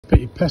Got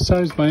Yer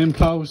Pesos by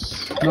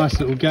Impulse. Nice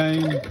little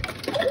game.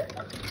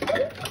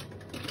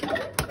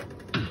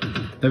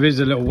 There is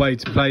a little way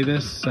to play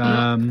this.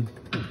 We'll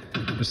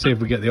see if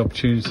we get the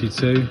opportunity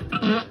to.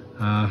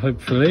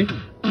 Hopefully.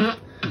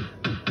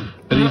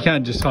 But you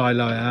can just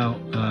highlight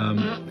out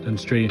and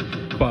stream.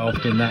 Quite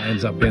often that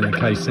ends up being the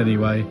case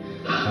anyway.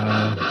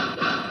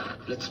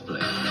 Let's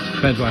play.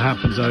 Depends what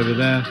happens over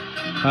there.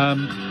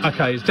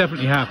 Okay, it's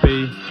definitely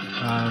happy.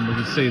 We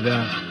can see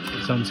that.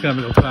 So I'm just going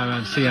to have a little play around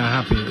and see how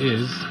happy it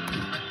is.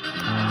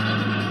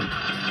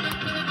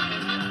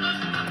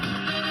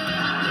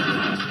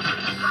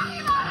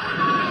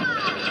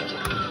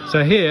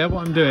 So here,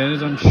 what I'm doing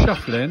is I'm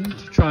shuffling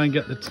to try and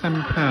get the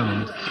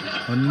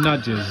 £10 on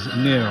nudges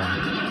nearer.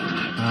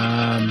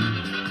 At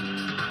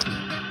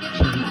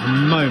the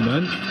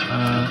moment,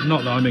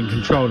 not that I'm in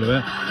control of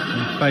it,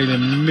 I'm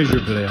failing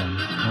miserably on.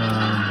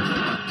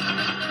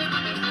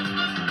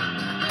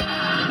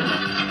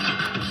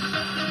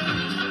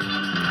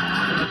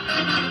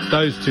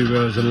 Those two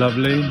wheels are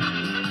lovely. That's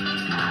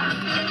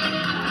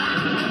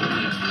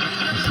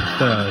the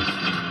third.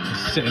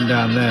 It's sitting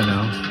down there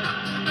now.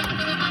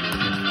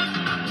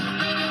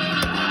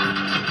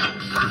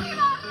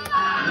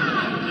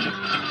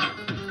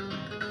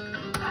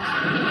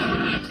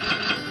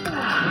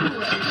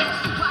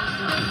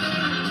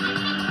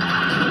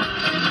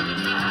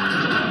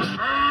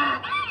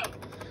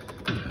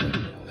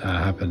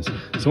 That happens.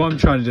 So what I'm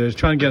trying to do is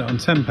try and get it on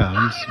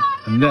 £10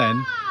 and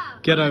then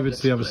get over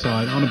to the other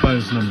side on a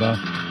bonus number,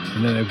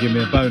 and then it'll give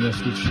me a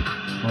bonus, which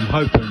I'm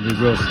hoping we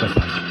will step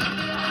up.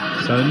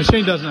 So the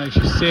machine doesn't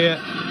actually see it,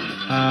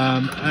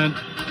 and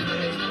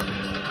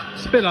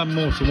it's a bit like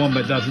Mortal 1,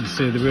 but it doesn't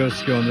see the wheel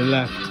skill on the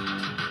left,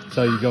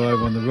 so you go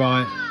over on the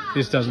right.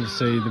 This doesn't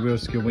see the wheel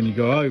skill when you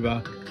go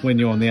over, when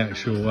you're on the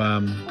actual,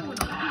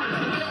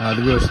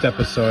 the wheel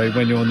stepper, sorry,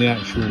 when you're on the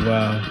actual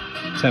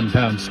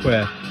 £10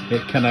 square.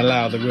 It can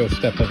allow the wheel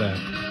stepper there,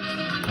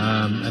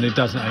 and it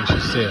doesn't actually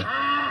see it.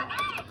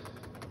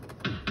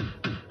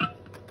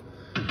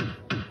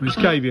 Which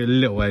gave you a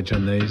little edge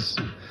on these,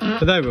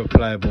 but they were a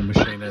playable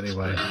machine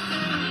anyway.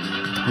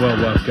 Well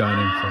worth going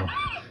in for.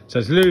 So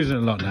it's losing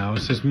a lot now,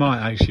 so this might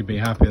actually be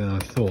happier than I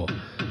thought.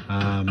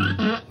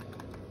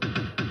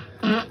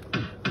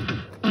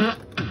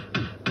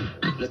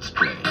 Let's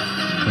play.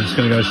 I'm just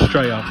going to go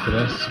straight up for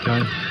this,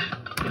 okay?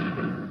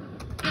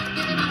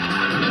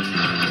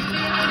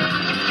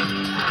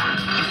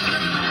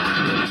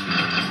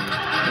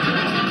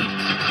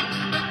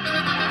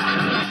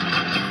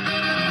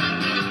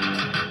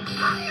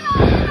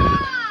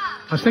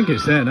 I think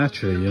it's there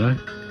naturally, you know.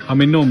 I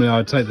mean, normally I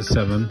would take the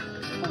 7.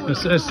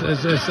 Let's take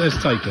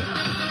it.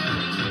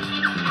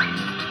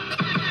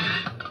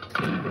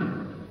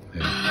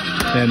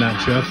 Yeah, there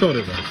naturally. I thought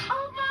it was.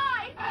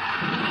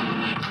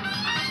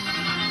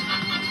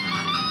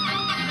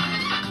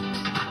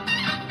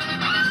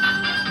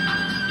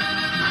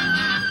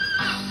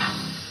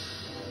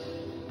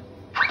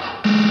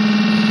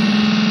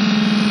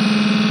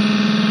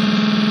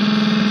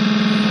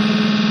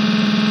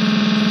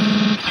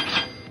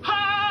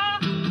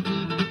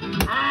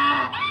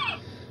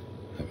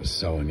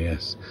 So on,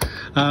 yes.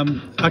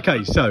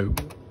 Okay, so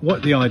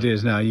what the idea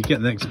is now, you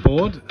get the next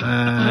board,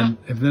 and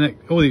if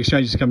all the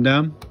exchanges come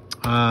down,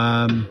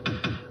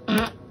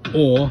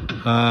 or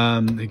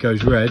it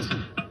goes red,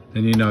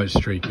 then you know it's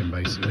streaking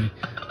basically.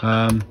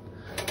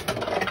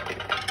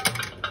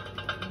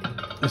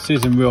 This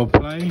is in real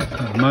play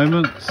at the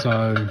moment,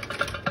 so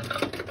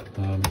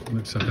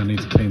looks like I need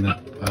to clean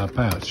that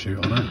payout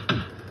chute on it,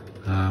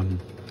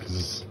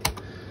 because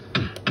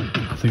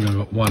I think I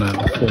got 1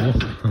 out of 4.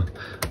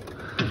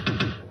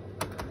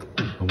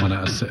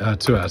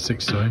 2 out of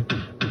 6, sorry.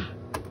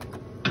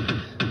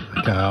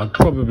 Okay, I'd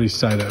probably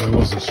say that it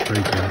wasn't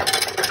streaking.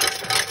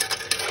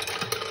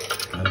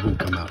 It will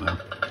come out now.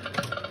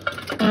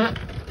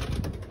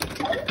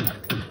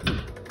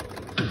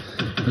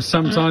 But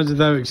sometimes if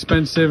they're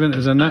expensive and it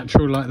was a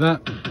natural like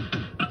that,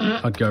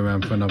 I'd go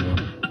around for another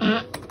one.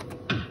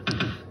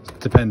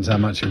 Depends how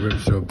much it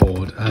rips through a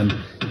board, and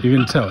you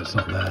can tell it's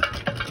not there.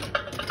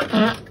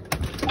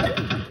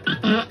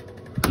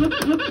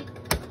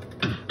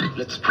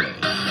 Let's play.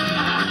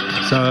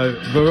 So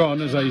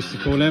Veron, as I used to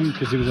call him,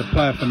 because he was a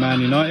player for Man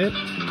United,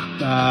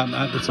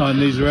 at the time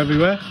these were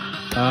everywhere,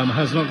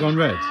 has not gone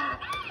red.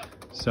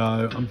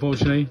 So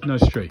unfortunately, no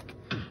streak.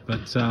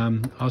 But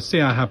I'll see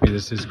how happy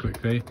this is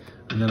quickly,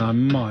 and then I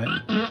might,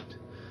 I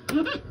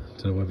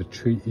don't know whether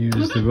treat you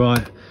is the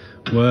right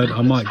word,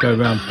 I might go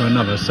round for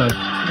another. So if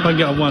I can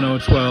get a 1 or a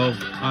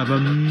 12, I have a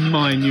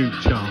minute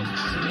chance.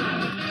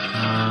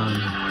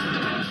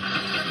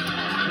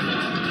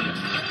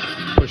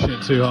 Pushing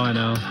it too high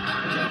now,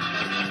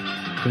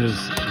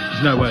 because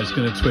there's no way it's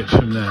going to twitch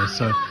from there.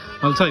 So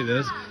I'll take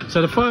this.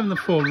 So the 5 and the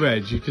 4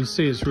 red, you can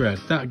see it's red.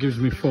 That gives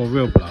me 4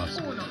 real blasts.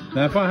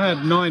 Now if I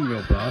had 9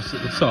 real blasts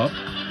at the top,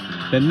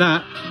 then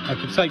that, I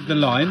could take the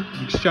line,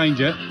 exchange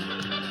it,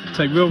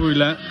 take real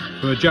roulette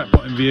for a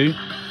jackpot in view.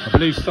 I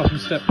believe stop and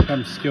step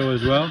becomes skill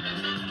as well.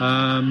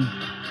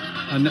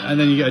 and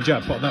then you get a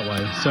jackpot that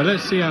way. So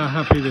let's see how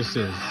happy this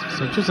is.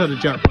 So I've just had a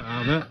jackpot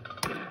out of it.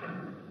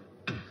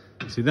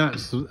 See,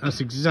 that's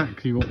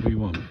exactly what we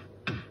want.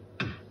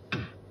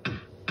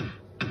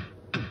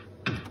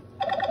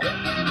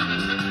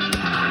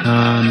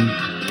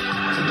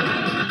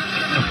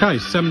 Okay,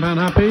 £7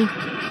 happy,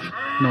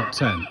 not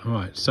 10. All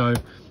right, so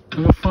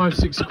I've got 5,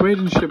 6 quid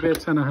and should be a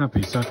tenner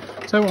happy. So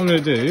what I'm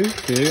going to do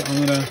here,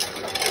 I'm going to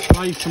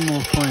play some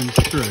more coins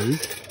through,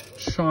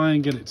 try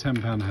and get it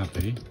 £10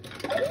 happy,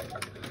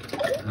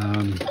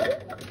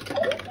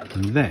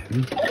 and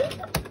then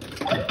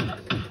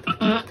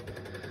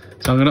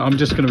so I'm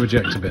just going to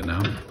reject a bit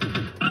now,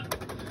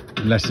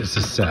 unless it's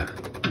a set,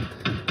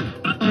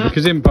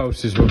 because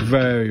impulses were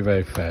very,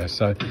 very fair.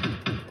 So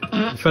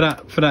for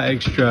that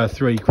extra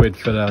 3 quid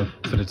for the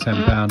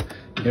 £10,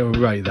 it will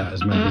rate that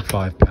as maybe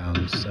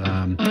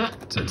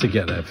 £5 to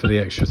get there for the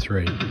extra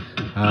 3.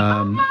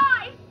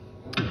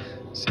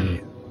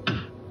 See,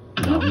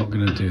 no, I'm not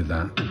going to do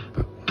that,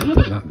 but I'll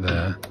put that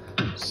there,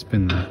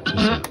 spin that,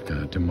 just so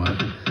it didn't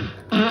work.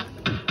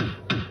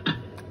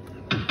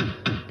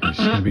 Okay,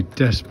 she's going to be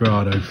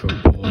desperado for a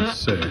board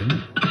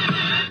soon.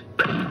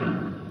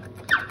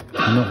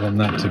 I not want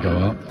that to go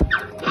up.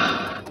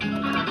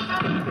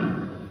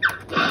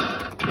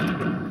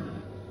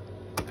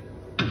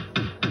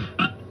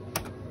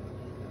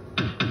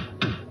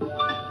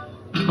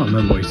 I can't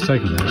remember what he's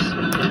taken this.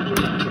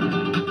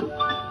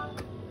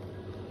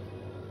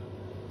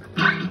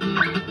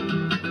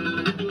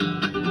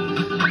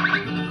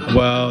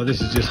 Well,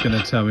 this is just going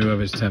to tell me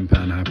whether it's £10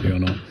 happy or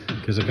not,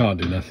 because I can't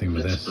do nothing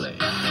with this.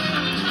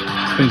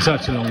 It's been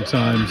such a long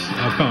time,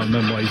 I can't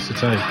remember what I used to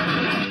take.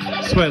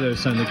 I swear there was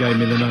something that gave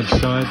me the nudge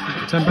side.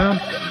 £10?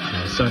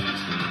 Yeah, so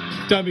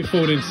don't be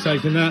fooled into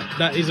taking that.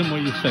 That isn't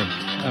what you think.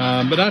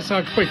 But that's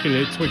how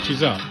quickly it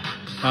switches up.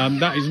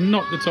 That is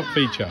not the top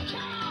feature.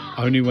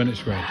 Only when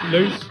it's red.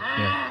 Lose?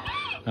 Yeah.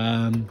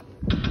 I'd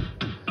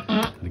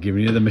have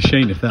given you the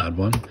machine if that had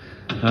won.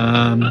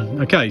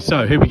 Okay,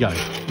 so here we go.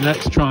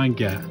 Let's try and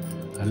get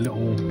a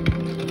little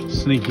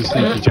sneaky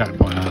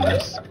jackpot out of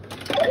this.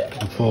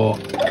 I thought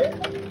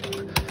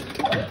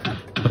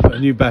I put a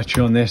new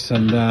battery on this,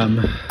 and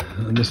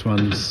this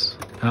one's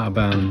out of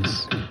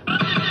bounds.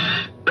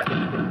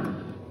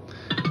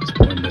 It's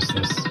pointless,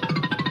 this.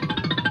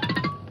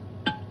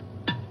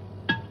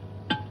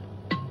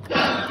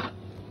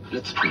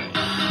 Let's play.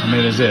 I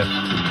mean, as if.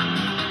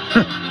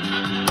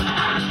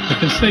 I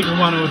can sneak a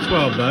 1 or a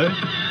 12 though.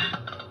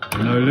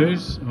 No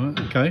lose. Right,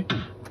 okay.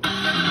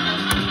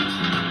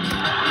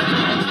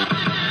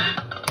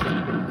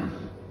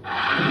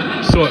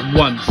 Saw it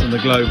once on the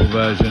global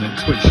version. It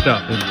twitched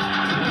up, and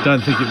I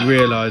don't think it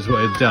realised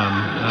what it had done.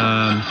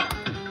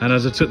 And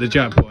as I took the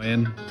jackpot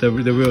in, the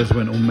wheels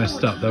went all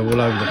messed up. They were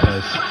all over the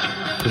place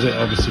because it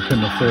obviously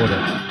couldn't afford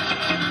it.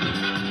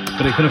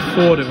 But it can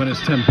afford it when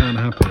it's £10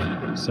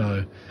 happy.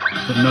 So,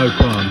 but no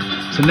qualm.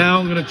 So now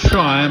I'm going to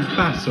try and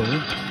battle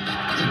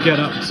to get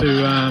up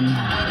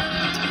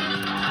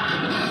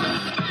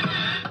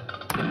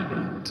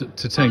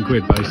to 10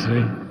 quid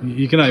basically.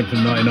 You can aim for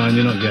 99,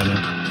 you're not getting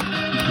it.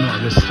 Not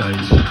at this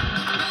stage.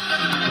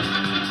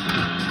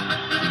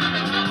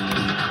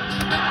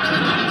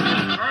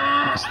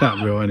 It's that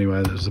real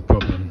anyway, that's the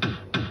problem.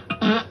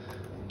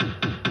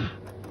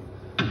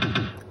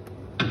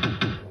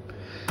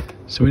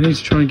 So we need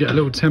to try and get a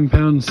little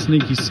 £10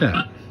 sneaky set.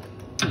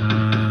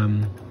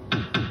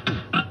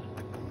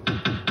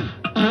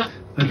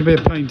 That can be a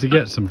pain to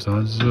get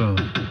sometimes as well.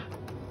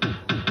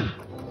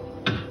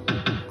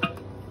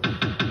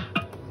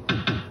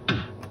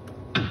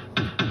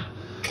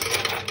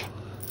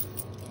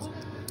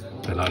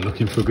 They're like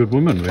looking for a good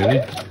woman,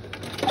 really. I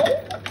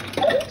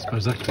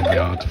suppose that can be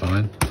hard to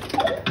find.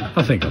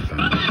 I think I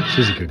found her.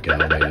 She's a good girl,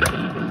 really.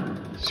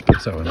 She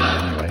puts that one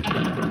on anyway.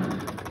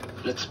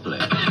 Let's play.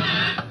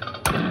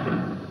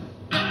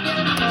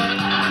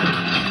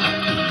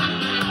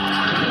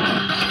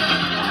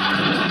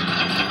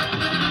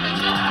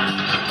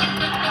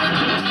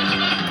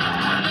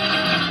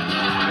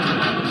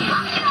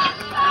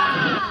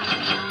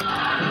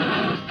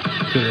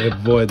 Could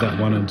avoid that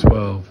 1 and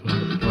 12.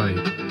 Wait.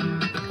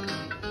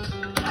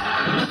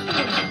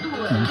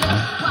 Okay.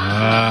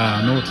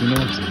 Ah, naughty.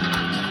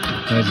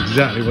 That's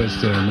exactly what it's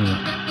doing, isn't it?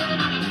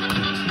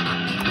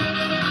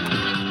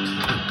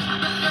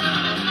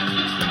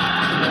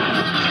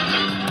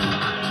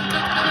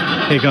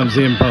 Here comes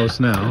the impulse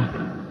now.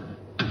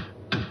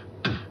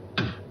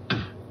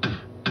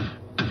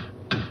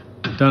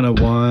 Don't know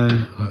why.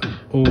 I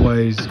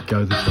always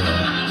go the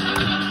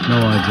 12. No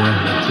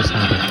idea. Just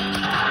habit.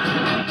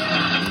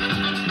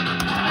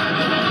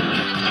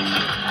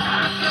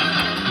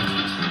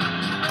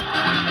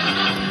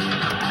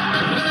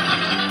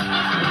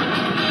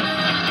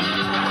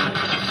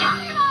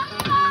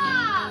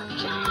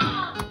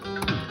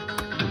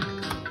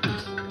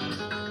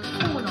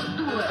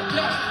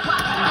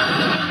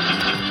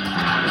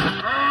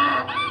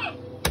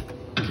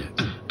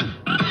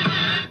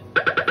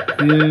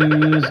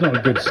 Yeah, it's not a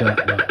good set,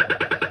 but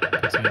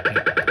I'll take it.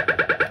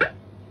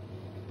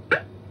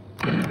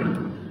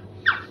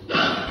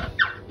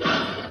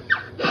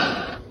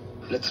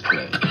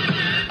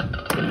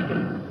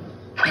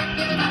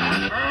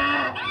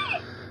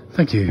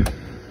 Thank you.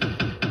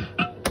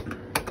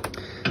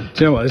 Do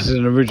you know what? This is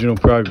an original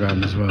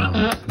program as well.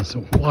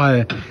 So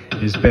why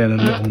is Ben a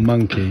little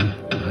monkey?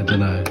 I don't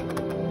know.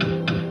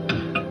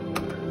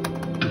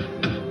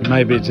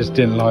 Maybe it just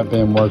didn't like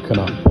being woken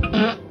up.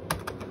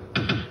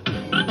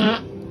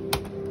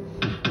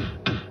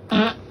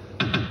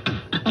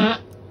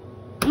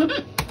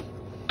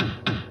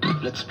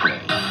 Let's play.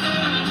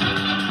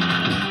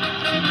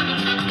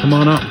 Come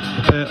on up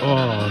a bit.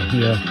 Oh,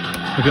 yeah.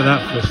 Look at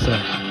that for a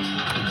sec.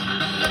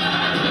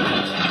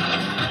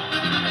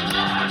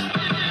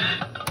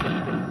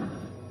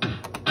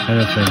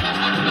 Anything.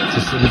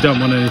 Just, we don't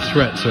want any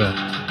threat to it.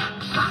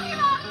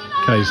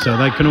 Okay, so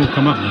they can all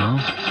come up now.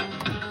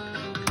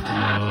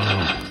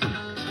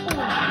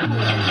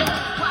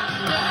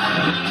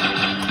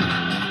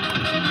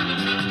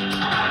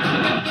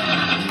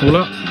 Oh. All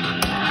up.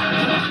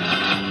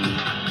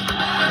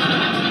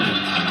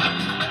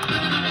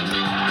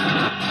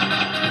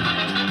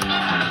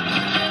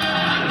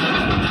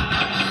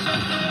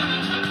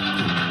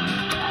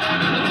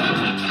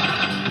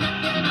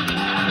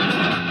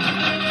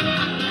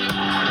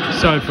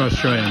 So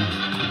frustrating.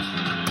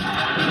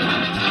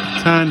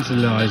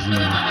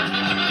 Tantalising.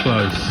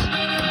 Close.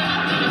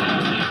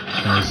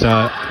 Okay, so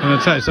I'm going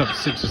to take this up to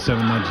 6 or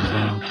 7 nudges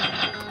now.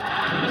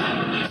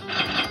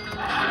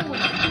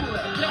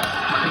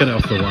 Get it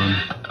off the one.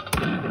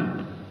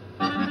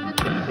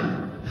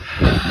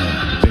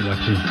 Yeah, be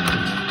lucky.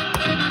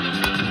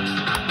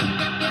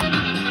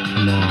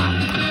 Come on.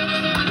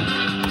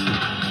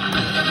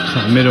 It's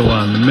not the middle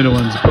one. The middle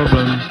one's a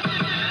problem.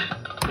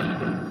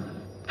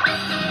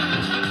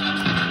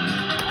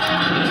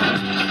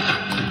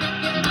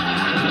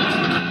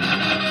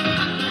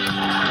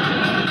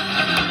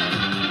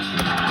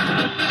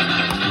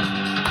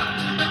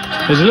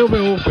 It's a little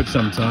bit awkward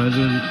sometimes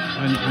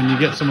when you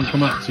get someone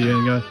come up to you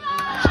and go,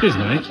 "Excuse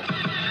me,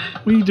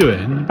 what are you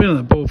doing? You've been on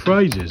that ball for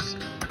ages."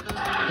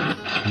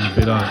 And you'd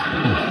be like,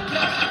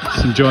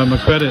 "Just enjoying my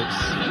credits."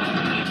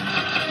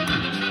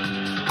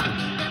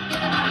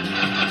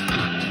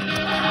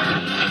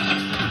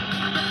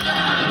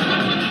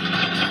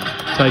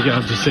 Take it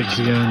up to 6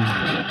 again.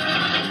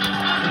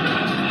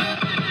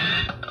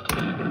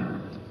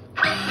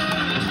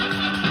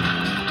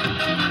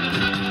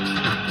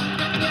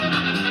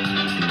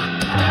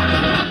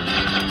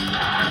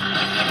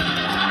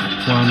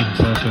 One,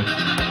 perfect.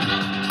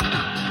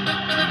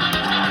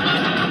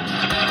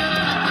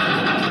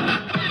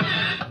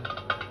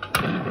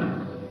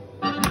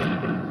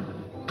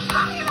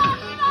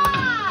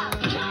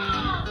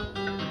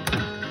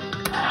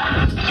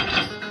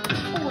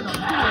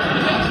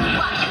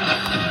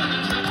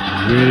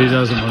 Really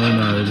doesn't want to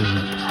know, does it?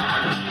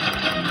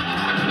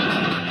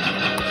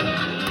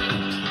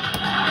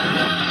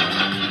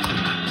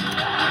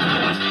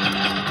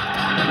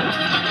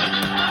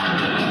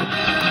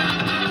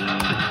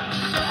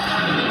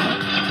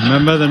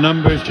 Remember, the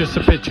number is just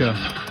a picture.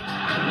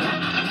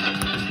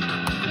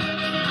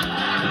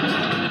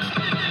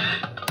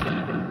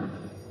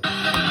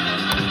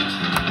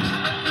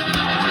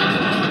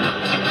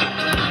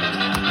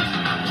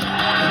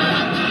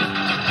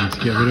 Need to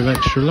get rid of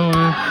extra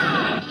life.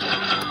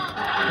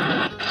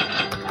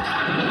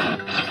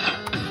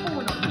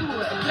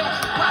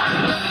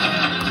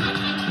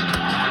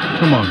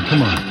 Come on,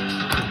 come on.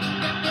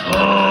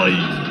 Oh,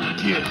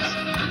 yes.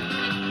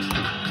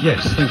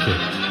 Yes, thank you.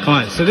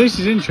 Alright, so this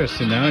is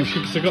interesting now,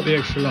 actually, because I've got the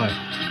extra light.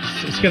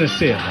 It's going to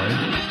see it, though.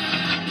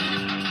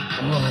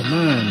 Oh,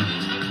 man.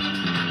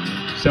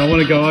 So I want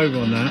to go over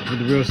on that with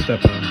the real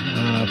stepper,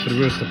 for the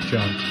real stepper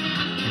jump.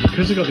 And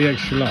because I've got the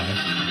extra light,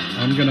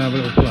 I'm going to have a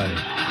little play.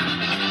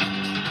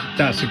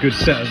 That's a good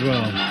set as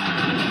well.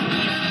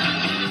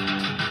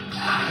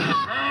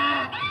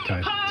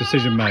 Okay,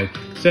 decision made.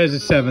 So there's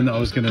a 7 that I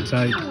was going to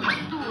take.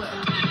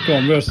 Go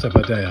on, real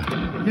stepper, there.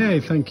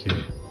 Yay, thank you.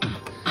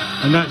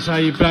 And that's how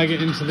you bag it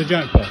into the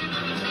jackpot.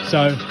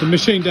 So the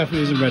machine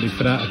definitely isn't ready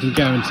for that, I can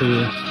guarantee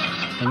you.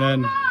 And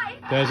then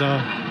there's our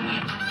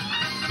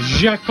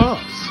jackpots.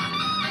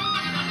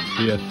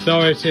 The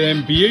authority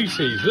and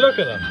beauties, look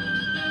at them.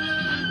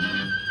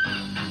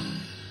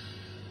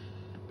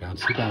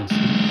 Bouncy, bouncy.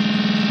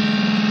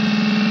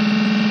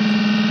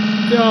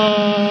 Yeah.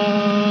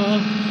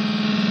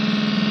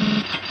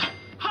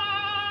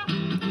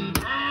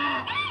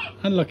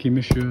 Unlucky,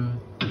 monsieur.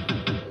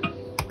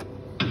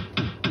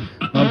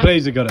 I'm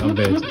pleased I got it on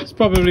vid. It's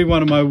probably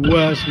one of my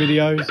worst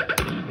videos,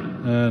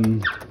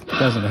 and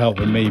doesn't help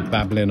with me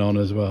babbling on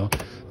as well.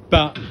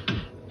 But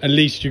at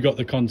least you got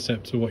the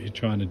concept of what you're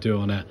trying to do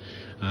on it,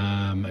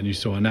 and you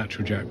saw a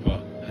natural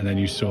jackpot, and then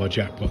you saw a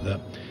jackpot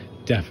that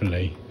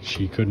definitely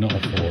she could not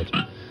afford.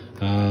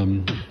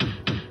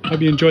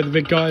 Hope you enjoyed the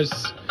vid,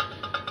 guys.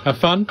 Have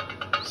fun.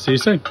 See you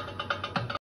soon.